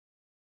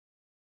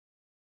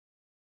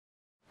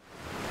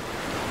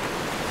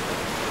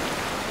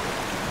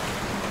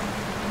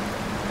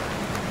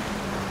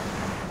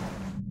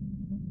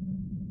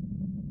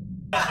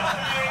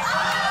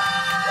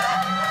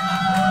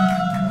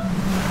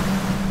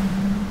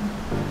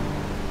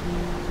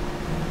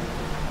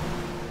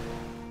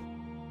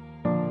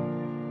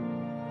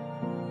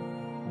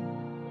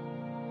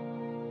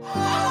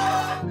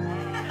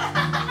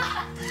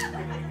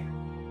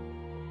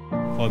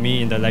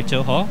me in the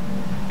lecture hall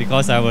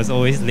because I was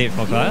always late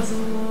for class,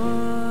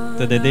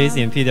 to the days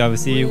in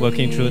PwC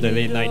working through the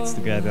late nights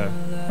together.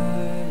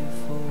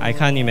 I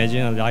can't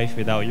imagine a life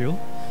without you.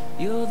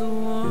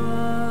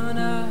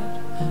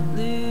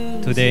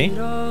 Today,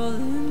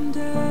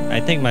 I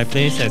take my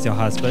place as your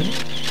husband.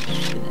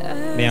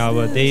 May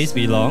our days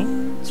be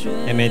long,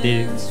 and may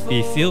they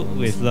be filled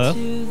with love,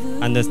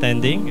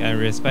 understanding, and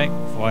respect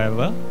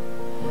forever.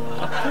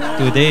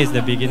 Today is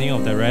the beginning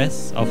of the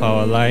rest of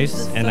our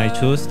lives, and I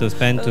choose to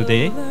spend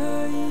today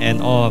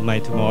and all of my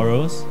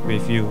tomorrows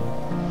with you.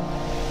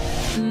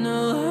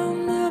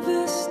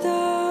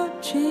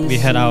 We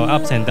had our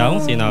ups and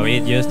downs in our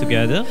 8 years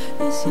together,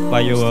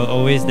 but you were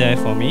always there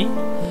for me.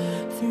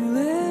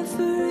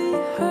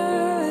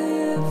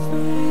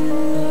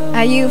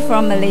 Are you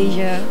from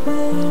Malaysia?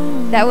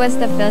 That was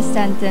the first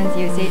sentence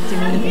you said to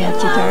me in a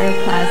tutorial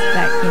class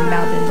back in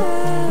Melbourne.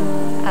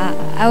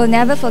 I will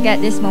never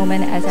forget this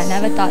moment, as I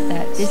never thought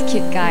that this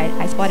cute guy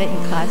I spotted in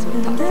class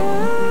would talk to me.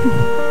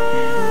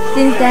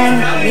 Since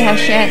then, we have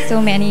shared so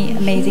many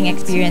amazing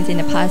experiences in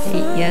the past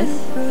 8 years.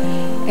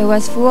 It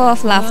was full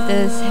of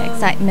laughter,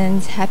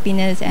 excitement,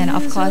 happiness, and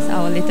of course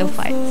our little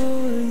fights.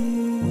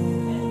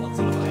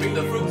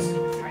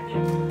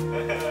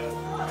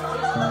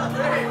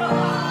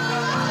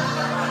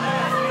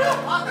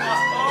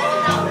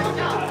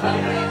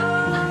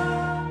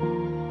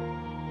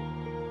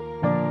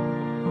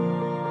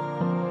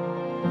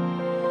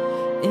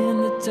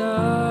 In the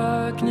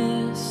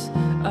darkness,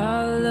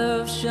 our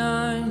love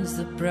shines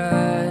the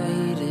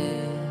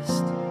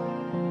brightest.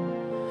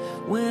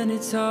 When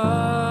it's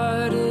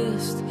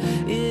hardest,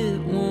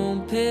 it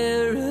won't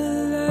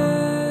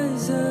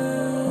paralyze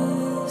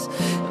us.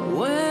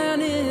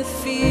 When it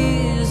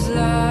feels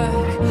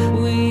like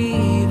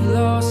we've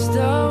lost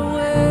our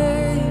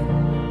way,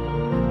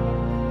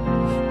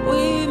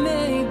 we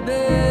may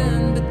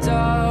bend, but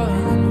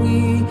darling,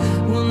 we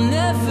will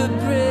never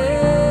break.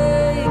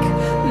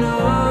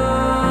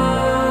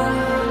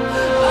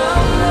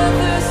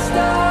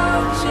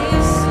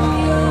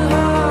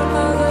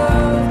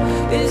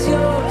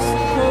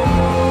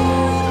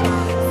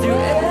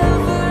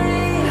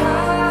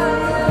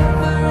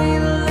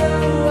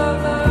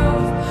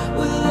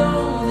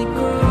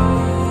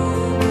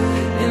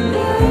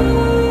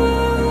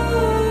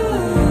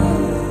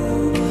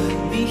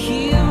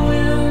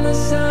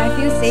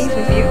 Safe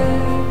with you.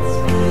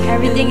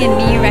 Everything in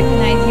me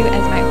recognizes you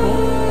as my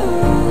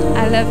home.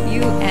 I love you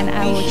and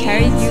I will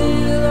cherish you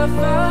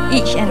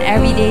each and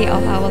every day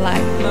of our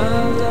life.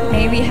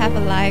 May we have a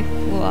life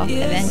full of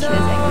adventures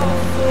and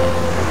growth.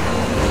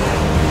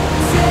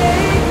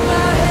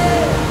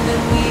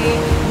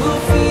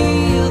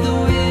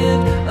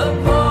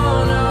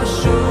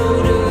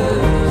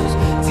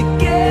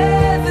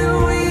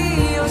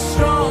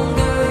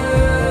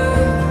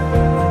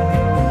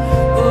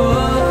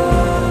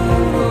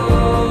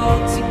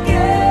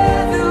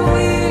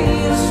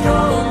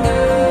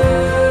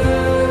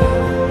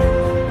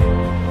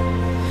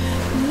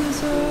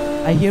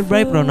 I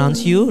hereby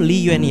pronounce you,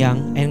 Yuen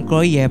and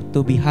Chloe Yap,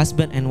 to be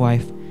husband and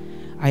wife.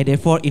 I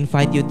therefore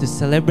invite you to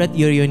celebrate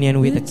your union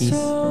with a kiss.